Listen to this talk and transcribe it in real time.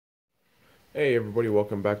Hey everybody,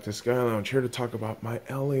 welcome back to Sky Lounge. Here to talk about my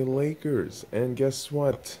LA Lakers. And guess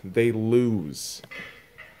what? They lose.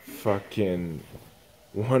 Fucking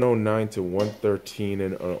 109 to 113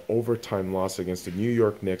 in an overtime loss against the New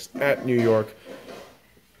York Knicks at New York.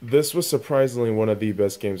 This was surprisingly one of the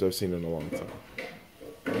best games I've seen in a long time.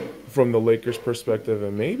 From the Lakers perspective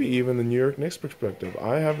and maybe even the New York Knicks perspective.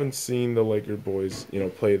 I haven't seen the Lakers boys,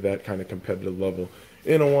 play that kind of competitive level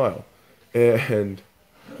in a while. And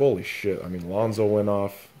holy shit, I mean, Lonzo went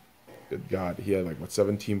off. Good God, he had like, what,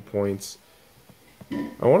 17 points.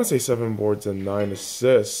 I want to say 7 boards and 9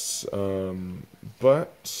 assists.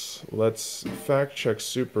 But let's fact check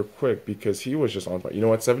super quick because he was just on fire. You know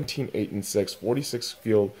what? 17, 8, and 6,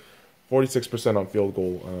 46% on field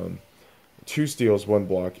goal, 2 steals, 1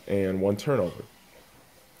 block, and 1 turnover.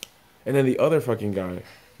 And then the other fucking guy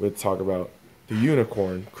we'd talk about, the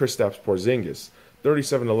unicorn, Kristaps Porzingis,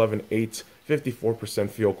 37, 11, 8, 54%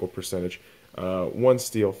 field goal percentage, 1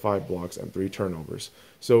 steal, 5 blocks, and 3 turnovers.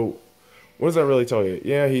 So what does that really tell you?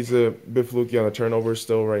 Yeah, he's a bit fluky on the turnovers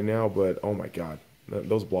still right now, but oh my God,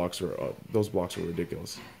 those blocks were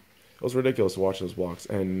ridiculous. It was ridiculous to watch those blocks,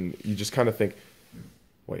 and you just kind of think,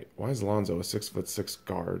 wait, why is Lonzo, a 6'6"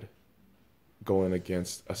 guard, going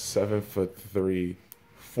against a 7'3",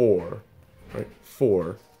 4, right?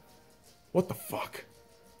 4. What the fuck?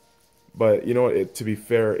 But you know what? To be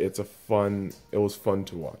fair, it was fun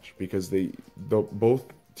to watch because both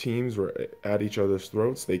teams were at each other's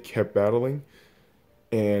throats. They kept battling,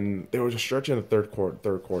 and there was a stretch in the third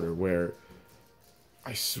quarter where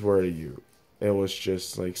I swear to you, it was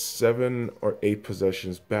just like 7 or 8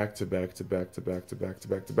 possessions back to back to back to back to back to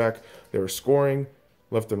back to back. They were scoring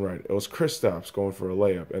left and right. It was Kristaps going for a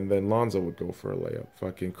layup, and then Lonzo would go for a layup.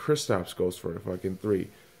 Fucking Kristaps goes for a fucking 3,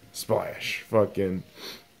 splash. Fucking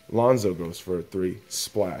Lonzo goes for a 3,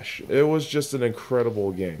 splash. It was just an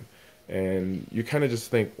incredible game. And you kind of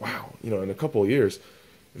just think, wow, in a couple of years,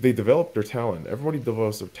 if they develop their talent, everybody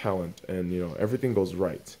develops their talent, and, everything goes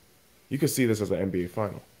right, you could see this as an NBA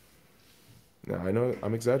final. Now, I know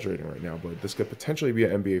I'm exaggerating right now, but this could potentially be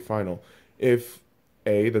an NBA final if,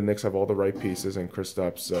 A, the Knicks have all the right pieces, and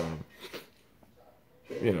Kristaps,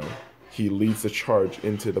 he leads the charge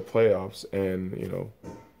into the playoffs and,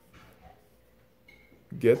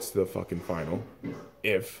 gets to the fucking final,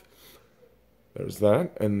 if there's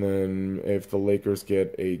that. And then if the Lakers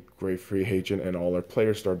get a great free agent and all their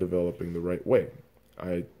players start developing the right way,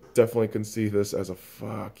 I definitely can see this as a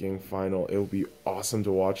fucking final. It would be awesome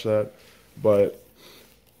to watch that. But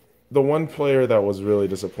the one player that was really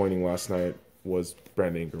disappointing last night was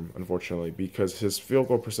Brandon Ingram, unfortunately, because his field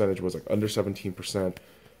goal percentage was like under 17%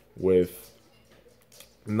 with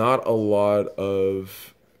not a lot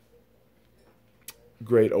of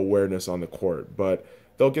great awareness on the court, but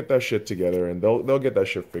they'll get that shit together and they'll get that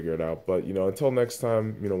shit figured out. But until next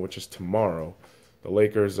time, which is tomorrow, the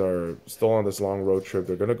Lakers are still on this long road trip.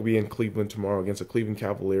 They're gonna be in Cleveland tomorrow against the Cleveland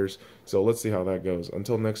Cavaliers. So let's see how that goes.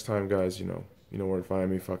 Until next time, guys, you know where to find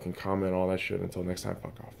me. Fucking comment, all that shit. Until next time,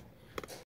 fuck off.